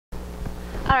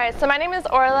Alright, so my name is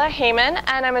Orla Heyman',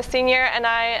 and I'm a senior, and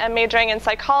I am majoring in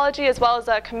psychology as well as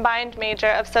a combined major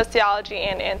of sociology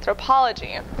and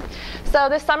anthropology. So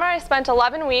this summer I spent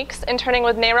 11 weeks interning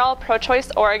with NARAL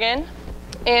Pro-Choice Oregon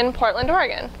in Portland,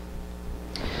 Oregon.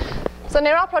 So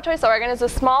NARAL Pro-Choice Oregon is a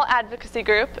small advocacy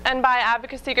group, and by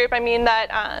advocacy group I mean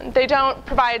that they don't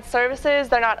provide services,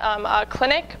 they're not a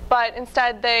clinic, but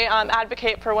instead they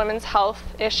advocate for women's health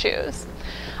issues.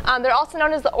 They're also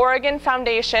known as the Oregon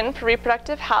Foundation for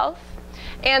Reproductive Health,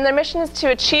 and their mission is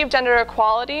to achieve gender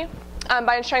equality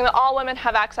by ensuring that all women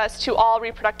have access to all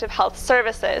reproductive health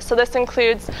services. So this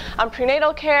includes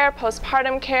prenatal care,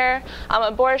 postpartum care,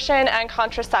 abortion, and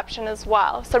contraception as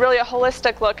well. So really a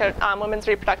holistic look at women's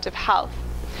reproductive health.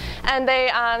 And they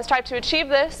strive to achieve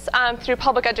this through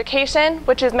public education,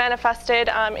 which is manifested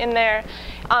in their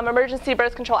Emergency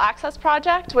Birth Control Access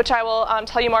Project, which I will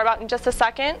tell you more about in just a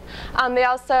second. They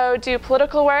also do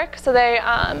political work, so they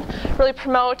really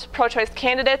promote pro-choice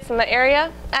candidates in the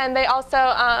area. And they also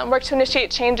work to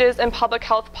initiate changes in public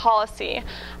health policy.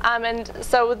 And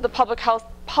so with the public health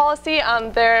policy,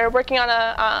 they're working on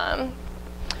a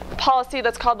policy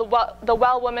that's called the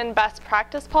Well Woman Best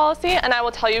Practice Policy, and I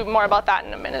will tell you more about that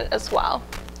in a minute as well.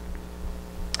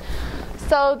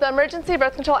 So the Emergency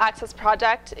Birth Control Access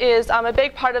Project is a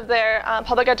big part of their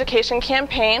public education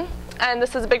campaign, and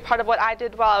this is a big part of what I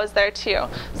did while I was there too.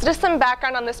 So just some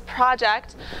background on this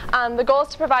project. The goal is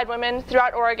to provide women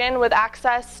throughout Oregon with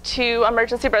access to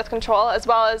emergency birth control as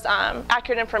well as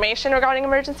accurate information regarding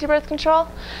emergency birth control.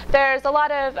 There's a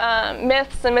lot of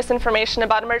myths and misinformation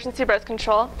about emergency birth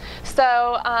control.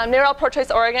 So NARAL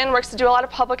Pro-Choice Oregon works to do a lot of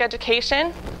public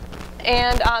education,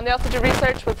 and they also do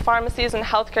research with pharmacies and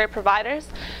healthcare providers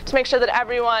to make sure that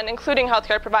everyone, including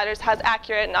healthcare providers, has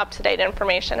accurate and up-to-date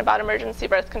information about emergency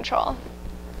birth control.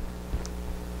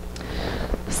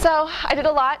 So I did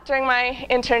a lot during my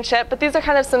internship, but these are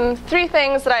kind of three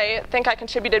things that I think I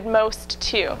contributed most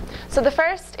to. So the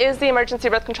first is the Emergency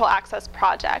Birth Control Access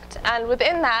Project, and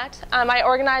within that I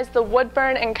organized the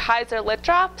Woodburn and Kaiser Lit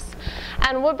Drops.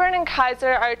 And Woodburn and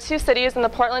Kaiser are two cities in the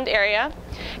Portland area,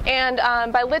 and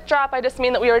by lit drop I just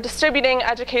mean that we were distributing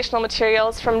educational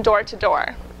materials from door to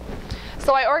door.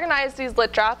 So I organized these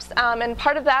lit drops, and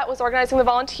part of that was organizing the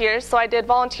volunteers. So I did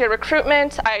volunteer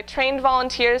recruitment, I trained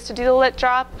volunteers to do the lit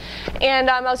drop, and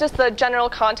I was just the general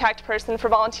contact person for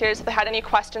volunteers if they had any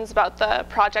questions about the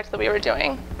project that we were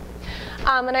doing.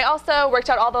 And I also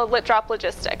worked out all the lit drop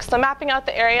logistics. So mapping out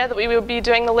the area that we would be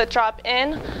doing the lit drop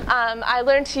in, I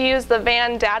learned to use the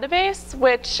VAN database,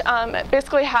 which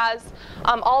basically has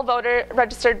all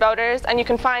registered voters, and you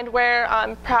can find where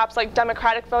perhaps like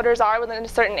Democratic voters are within a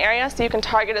certain area, so you can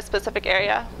target a specific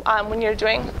area when you're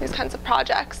doing these kinds of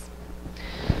projects.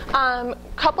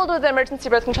 Coupled with the Emergency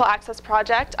Birth Control Access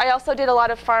Project, I also did a lot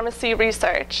of pharmacy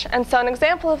research. And so an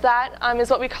example of that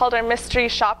is what we called our mystery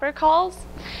shopper calls.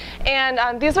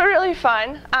 And these were really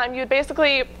fun. You would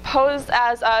basically pose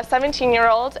as a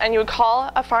 17-year-old, and you would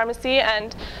call a pharmacy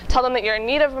and tell them that you're in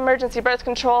need of emergency birth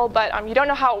control, but you don't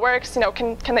know how it works.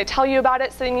 Can they tell you about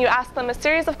it? So then you ask them a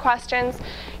series of questions.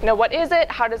 What is it?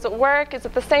 How does it work? Is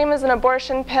it the same as an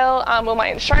abortion pill? Will my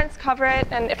insurance cover it?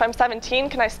 And if I'm 17,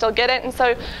 can I still get it? And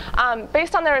so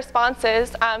based on their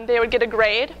responses, they would get a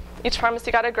grade. Each pharmacy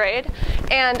got a grade,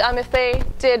 and if they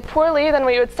did poorly, then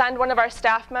we would send one of our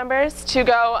staff members to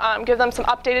go give them some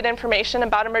updated information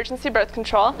about emergency birth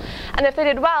control. And if they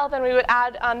did well, then we would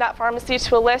add that pharmacy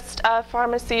to a list of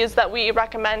pharmacies that we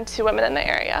recommend to women in the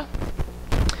area.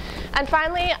 And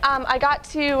finally, I got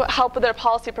to help with their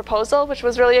policy proposal, which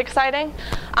was really exciting.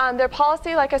 Their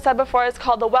policy, like I said before, is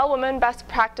called the Well Woman Best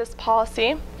Practice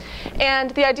Policy.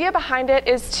 And the idea behind it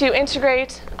is to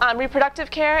integrate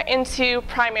reproductive care into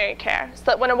primary care, so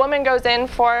that when a woman goes in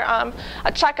for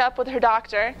a checkup with her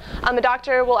doctor, the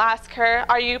doctor will ask her,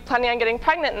 are you planning on getting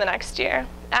pregnant in the next year?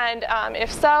 And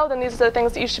if so, then these are the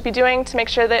things that you should be doing to make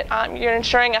sure that you're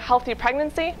ensuring a healthy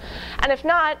pregnancy. And if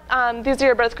not, these are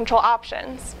your birth control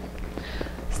options.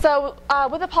 So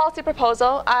with the policy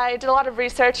proposal, I did a lot of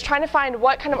research trying to find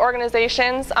what kind of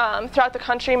organizations throughout the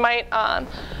country might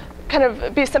kind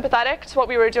of be sympathetic to what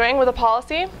we were doing with the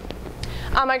policy.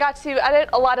 I got to edit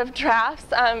a lot of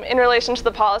drafts in relation to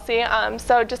the policy.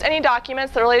 So just any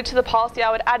documents that related to the policy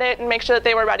I would edit and make sure that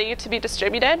they were ready to be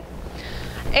distributed.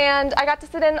 And I got to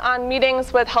sit in on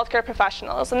meetings with healthcare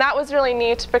professionals, and that was really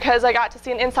neat because I got to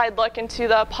see an inside look into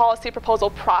the policy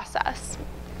proposal process.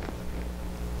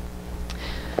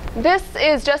 This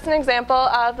is just an example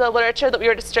of the literature that we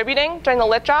were distributing during the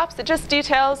lit drops. It just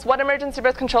details what emergency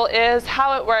birth control is,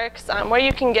 how it works, where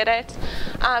you can get it.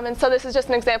 And so this is just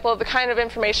an example of the kind of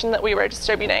information that we were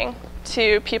distributing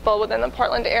to people within the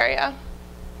Portland area.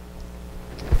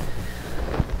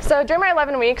 So during my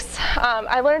 11 weeks,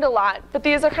 I learned a lot, but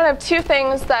these are kind of two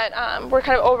things that were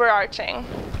kind of overarching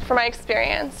for my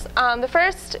experience. The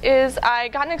first is I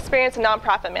got an experience in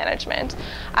nonprofit management.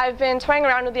 I've been toying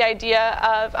around with the idea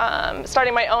of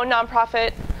starting my own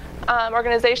nonprofit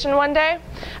organization one day,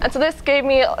 and so this gave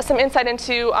me some insight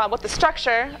into what the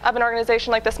structure of an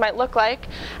organization like this might look like,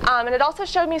 and it also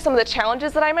showed me some of the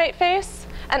challenges that I might face,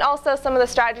 and also some of the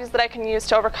strategies that I can use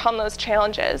to overcome those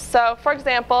challenges. So, for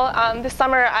example, this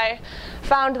summer I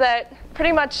found that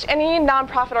pretty much any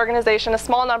nonprofit organization, a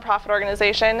small nonprofit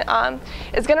organization,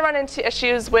 is going to run into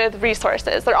issues with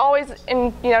resources. They're always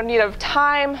in need of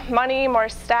time, money, more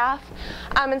staff.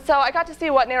 And so I got to see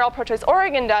what NARAL Pro-Choice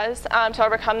Oregon does to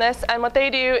overcome this. And what they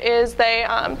do is they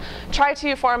try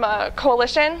to form a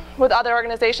coalition with other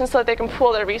organizations so that they can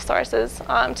pool their resources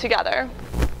together.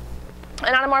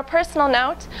 And on a more personal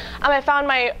note, I found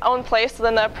my own place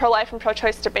within the pro-life and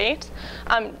pro-choice debate.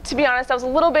 To be honest, I was a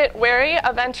little bit wary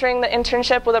of entering the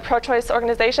internship with a pro-choice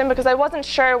organization because I wasn't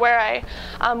sure where I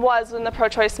was within the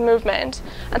pro-choice movement.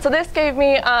 And so this gave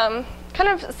me kind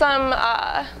of some,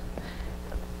 I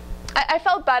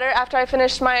felt better after I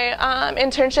finished my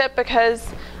internship because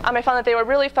I found that they were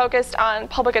really focused on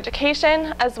public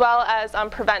education as well as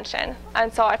prevention.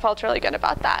 And so I felt really good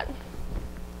about that.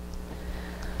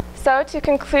 So to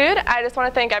conclude, I just want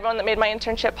to thank everyone that made my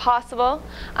internship possible,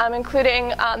 including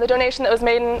the donation that was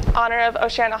made in honor of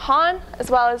Oceana Hawn,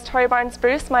 as well as Tori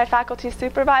Barnes-Bruce, my faculty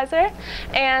supervisor,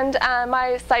 and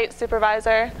my site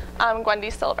supervisor,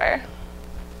 Gwendy Silver.